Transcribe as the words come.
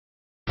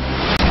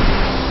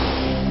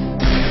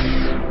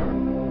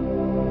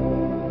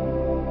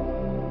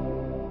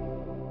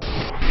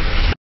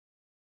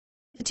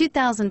The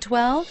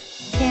 2012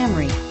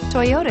 Camry.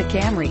 Toyota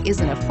Camry is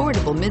an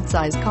affordable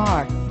midsize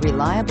car,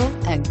 reliable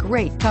and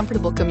great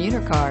comfortable commuter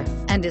car,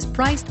 and is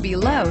priced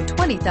below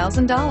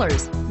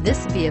 $20,000.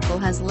 This vehicle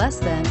has less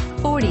than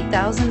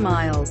 40,000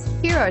 miles.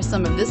 Here are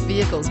some of this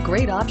vehicle's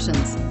great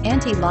options: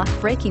 anti-lock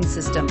braking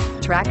system,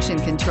 traction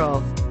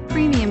control,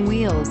 premium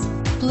wheels,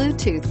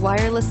 Bluetooth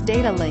wireless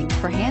data link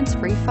for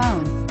hands-free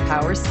phone,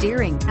 power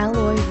steering,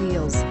 alloy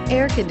wheels,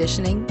 air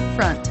conditioning,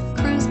 front,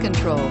 cruise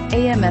control,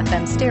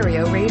 AM/FM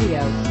stereo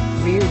radio,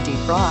 rear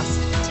defrost.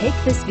 Take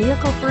this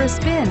vehicle for a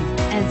spin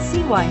and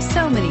see why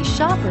so many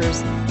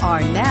shoppers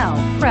are now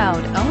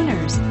proud owners.